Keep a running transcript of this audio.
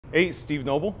Hey, Steve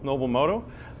Noble, Noble Moto.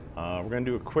 We're going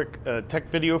to do a quick tech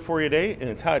video for you today, and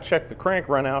it's how to check the crank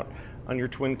runout on your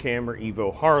Twin Cam or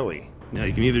Evo Harley. Now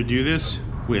you can either do this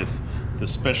with the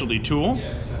specialty tool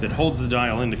that holds the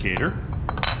dial indicator,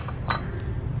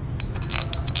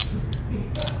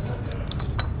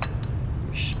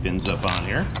 which spins up on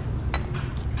here,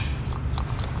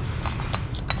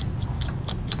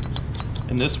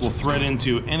 and this will thread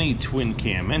into any Twin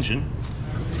Cam engine.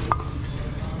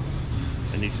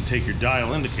 And you can take your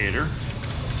dial indicator,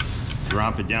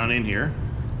 drop it down in here,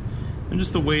 and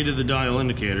just the weight of the dial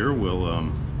indicator will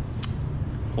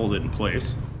hold it in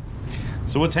place.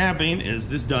 So what's happening is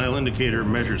this dial indicator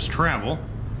measures travel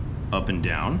up and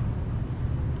down.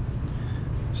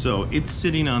 So it's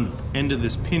sitting on the end of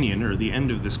this pinion, or the end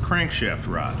of this crankshaft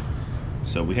rod.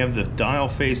 So we have the dial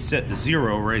face set to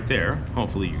 0 right there.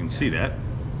 Hopefully you can see that.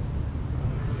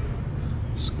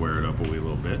 Square it up a wee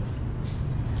little bit.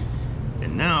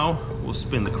 And now we'll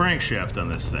spin the crankshaft on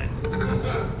this thing.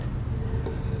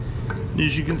 And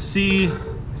as you can see,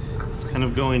 it's kind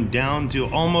of going down to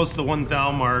almost the 1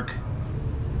 thou mark,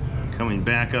 coming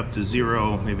back up to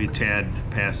 0, maybe a tad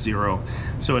past 0.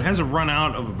 So it has a run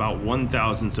out of about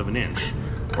 1/1000th of an inch.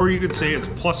 Or you could say it's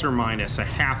plus or minus a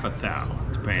 1/2 thou,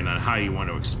 depending on how you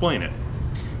want to explain it.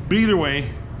 But either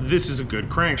way, this is a good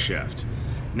crankshaft.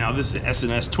 Now this is an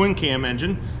S&S Twin Cam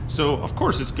engine, so of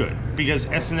course it's good, because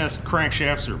S&S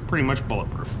crankshafts are pretty much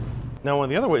bulletproof. Now one of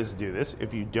the other ways to do this,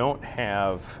 if you don't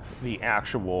have the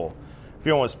actual, if you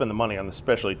don't want to spend the money on the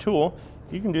specialty tool,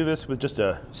 you can do this with just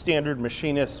a standard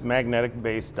machinist magnetic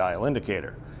base dial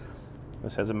indicator.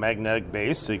 This has a magnetic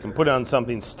base, so you can put it on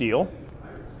something steel.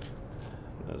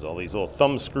 There's all these little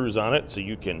thumb screws on it, so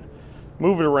you can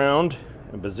move it around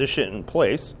and position it in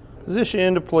place. Position it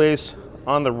into place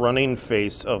on the running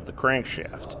face of the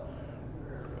crankshaft.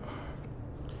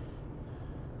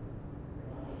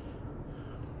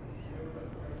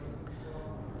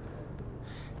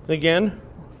 And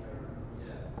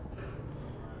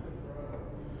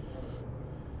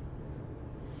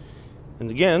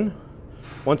again,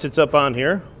 once it's up on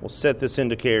here, we'll set this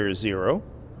indicator to 0.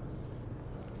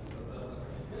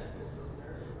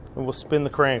 And we'll spin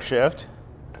the crankshaft.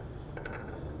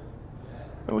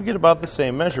 And we get about the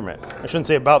same measurement. I shouldn't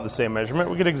say about the same measurement,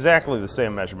 we get exactly the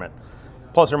same measurement.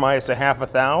 Plus or minus a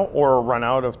 1/2 thou, or a run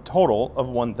out of total of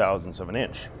 1/1000th of an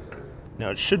inch.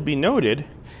 Now it should be noted,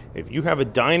 if you have a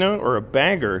dyno or a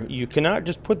bagger, you cannot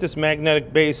just put this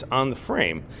magnetic base on the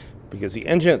frame, because the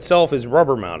engine itself is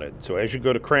rubber mounted. So as you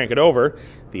go to crank it over,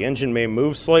 the engine may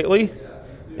move slightly,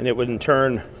 and it would in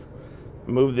turn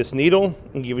move this needle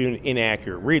and give you an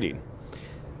inaccurate reading.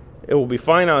 It will be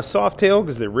fine on a soft tail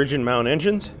because they're rigid mount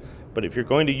engines, but if you're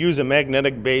going to use a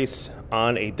magnetic base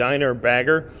on a dyno or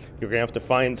bagger, you're going to have to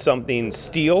find something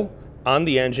steel on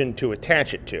the engine to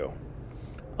attach it to.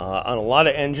 On a lot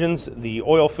of engines, the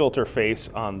oil filter face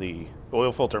on the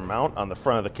oil filter mount on the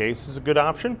front of the case is a good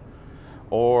option,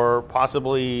 or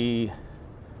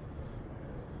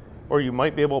you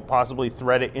might be able to possibly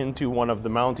thread it into one of the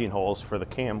mounting holes for the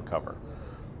cam cover.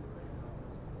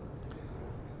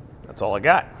 That's all I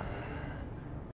got.